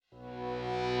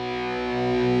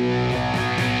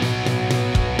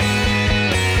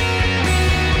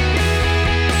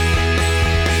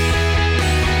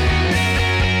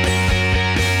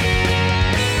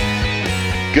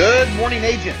morning,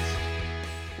 agents.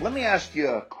 Let me ask you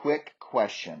a quick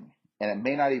question, and it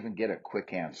may not even get a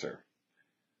quick answer.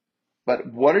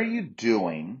 But what are you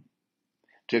doing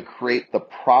to create the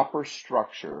proper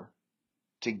structure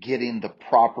to getting the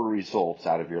proper results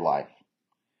out of your life?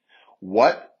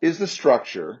 What is the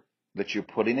structure that you're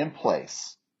putting in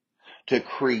place to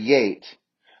create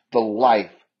the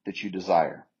life that you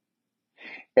desire?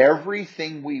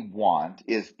 Everything we want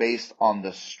is based on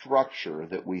the structure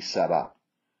that we set up.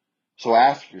 So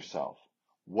ask yourself,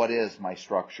 what is my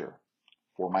structure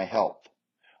for my health?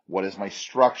 What is my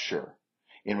structure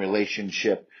in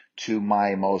relationship to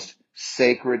my most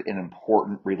sacred and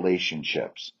important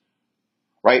relationships?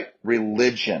 Right?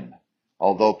 Religion,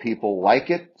 although people like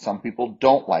it, some people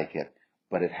don't like it,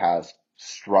 but it has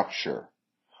structure.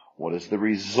 What is the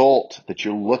result that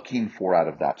you're looking for out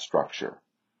of that structure?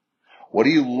 What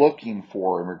are you looking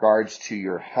for in regards to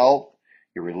your health,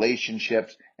 your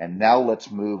relationships? And now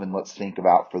let's move and let's think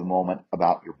about for the moment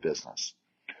about your business.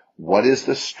 What is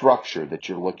the structure that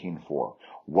you're looking for?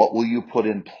 What will you put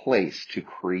in place to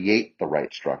create the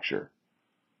right structure?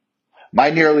 My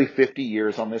nearly 50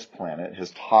 years on this planet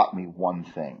has taught me one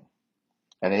thing,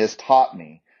 and it has taught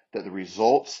me that the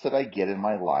results that I get in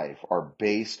my life are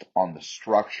based on the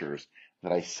structures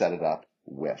that I set it up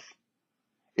with.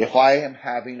 If I am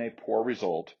having a poor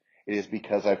result, it is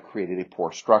because I've created a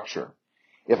poor structure.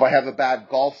 If I have a bad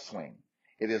golf swing,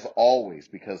 it is always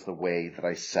because the way that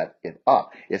I set it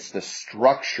up. It's the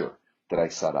structure that I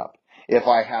set up. If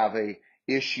I have an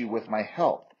issue with my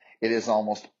health, it is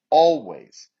almost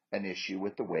always an issue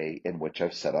with the way in which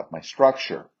I've set up my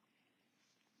structure.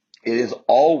 It is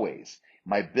always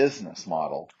my business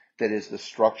model that is the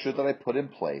structure that I put in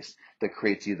place that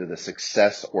creates either the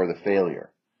success or the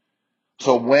failure.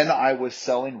 So when I was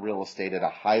selling real estate at a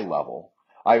high level,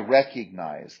 I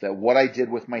recognized that what I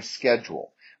did with my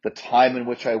schedule, the time in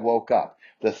which I woke up,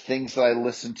 the things that I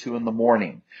listened to in the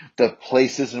morning, the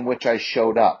places in which I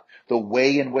showed up, the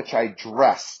way in which I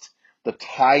dressed, the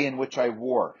tie in which I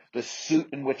wore, the suit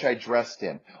in which I dressed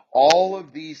in, all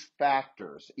of these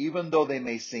factors, even though they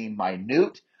may seem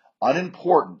minute,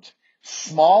 unimportant,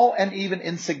 small, and even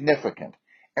insignificant,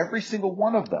 every single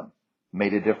one of them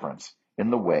made a difference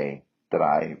in the way that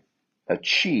I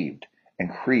achieved and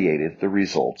created the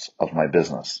results of my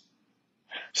business.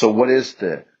 So what is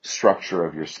the structure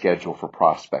of your schedule for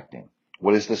prospecting?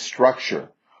 What is the structure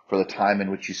for the time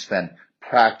in which you spend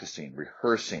practicing,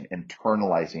 rehearsing,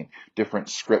 internalizing different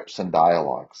scripts and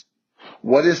dialogues?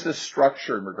 What is the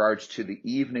structure in regards to the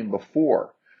evening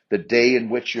before, the day in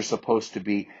which you're supposed to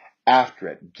be after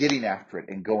it, getting after it,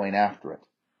 and going after it?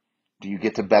 Do you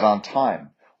get to bed on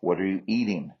time? What are you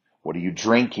eating? What are you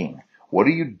drinking? What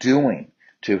are you doing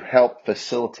to help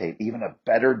facilitate even a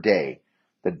better day,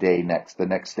 the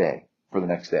next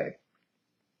day?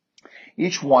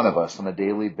 Each one of us on a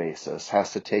daily basis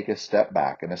has to take a step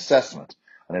back, an assessment,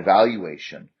 an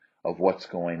evaluation of what's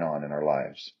going on in our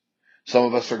lives. Some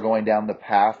of us are going down the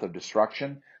path of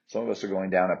destruction. Some of us are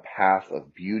going down a path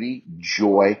of beauty,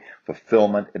 joy,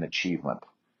 fulfillment, and achievement.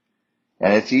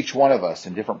 And it's each one of us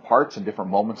in different parts and different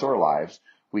moments of our lives,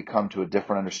 we come to a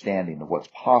different understanding of what's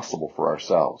possible for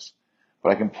ourselves.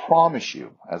 But I can promise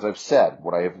you, as I've said,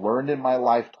 what I have learned in my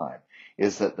lifetime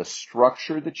is that the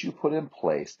structure that you put in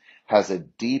place has a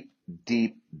deep,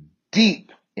 deep,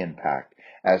 deep impact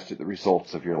as to the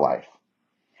results of your life.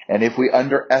 And if we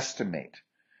underestimate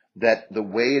that the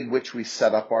way in which we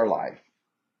set up our life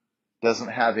doesn't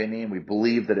have any, and we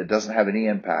believe that it doesn't have any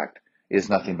impact, is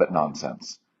nothing but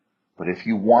nonsense. But if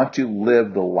you want to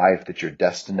live the life that you're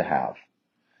destined to have,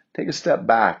 take a step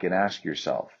back and ask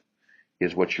yourself,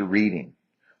 is what you're reading,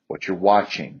 what you're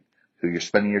watching, who you're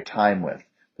spending your time with,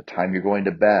 the time you're going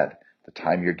to bed, the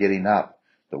time you're getting up,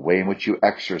 the way in which you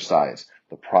exercise,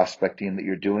 the prospecting that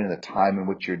you're doing, the time in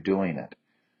which you're doing it.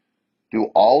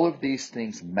 Do all of these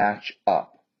things match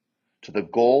up to the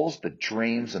goals, the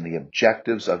dreams, and the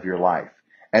objectives of your life?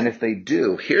 And if they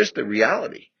do, here's the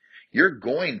reality. You're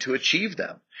going to achieve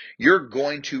them. You're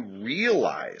going to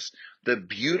realize the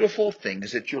beautiful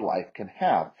things that your life can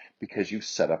have because you've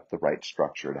set up the right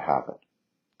structure to have it.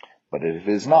 But if it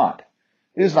is not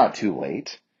too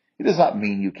late. It does not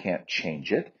mean you can't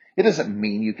change it. It doesn't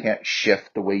mean you can't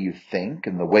shift the way you think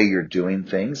and the way you're doing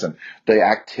things and the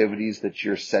activities that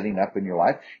you're setting up in your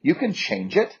life. You can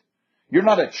change it. You're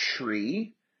not a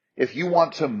tree. If you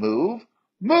want to move,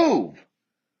 move.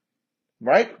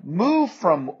 Right? Move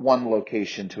from one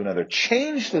location to another.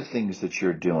 Change the things that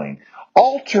you're doing.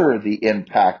 Alter the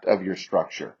impact of your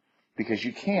structure because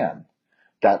you can.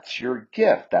 That's your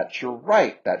gift. That's your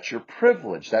right. That's your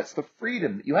privilege. That's the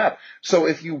freedom that you have. So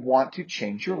if you want to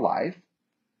change your life,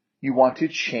 You want to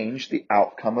change the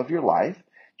outcome of your life,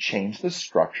 change the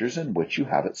structures in which you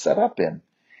have it set up in.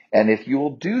 And if you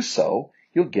will do so,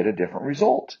 you'll get a different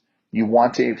result. You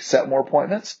want to set more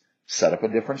appointments? Set up a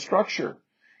different structure.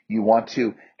 You want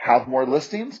to have more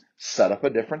listings? Set up a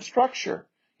different structure.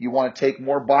 You want to take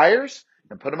more buyers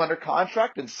and put them under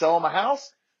contract and sell them a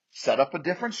house? Set up a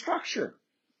different structure.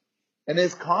 And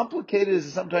as complicated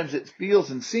as sometimes it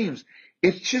feels and seems,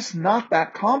 it's just not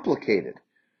that complicated.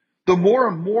 The more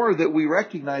and more that we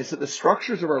recognize that the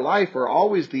structures of our life are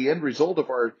always the end result of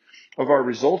our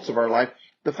results of our life,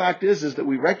 the fact is that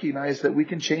we recognize that we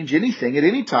can change anything at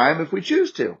any time if we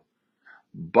choose to.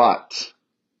 But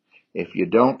if you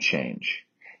don't change,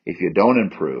 if you don't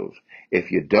improve,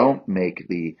 if you don't make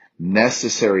the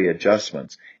necessary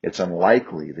adjustments, it's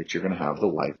unlikely that you're going to have the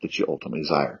life that you ultimately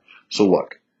desire. So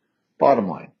look, bottom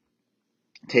line,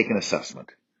 take an assessment.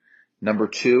 Number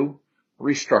 2,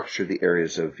 restructure the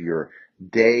areas of your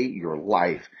day, your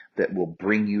life that will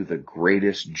bring you the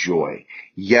greatest joy.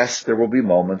 Yes, there will be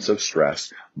moments of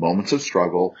stress, moments of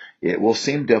struggle. It will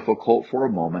seem difficult for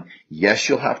a moment. Yes,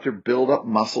 you'll have to build up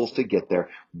muscles to get there,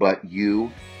 but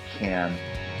you can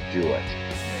do it.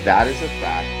 That is a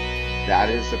fact. That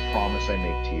is a promise I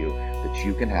make to you, that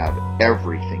you can have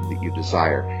everything that you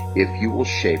desire if you will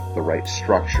shape the right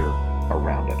structure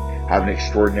around it. Have an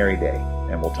extraordinary day,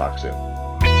 and we'll talk soon.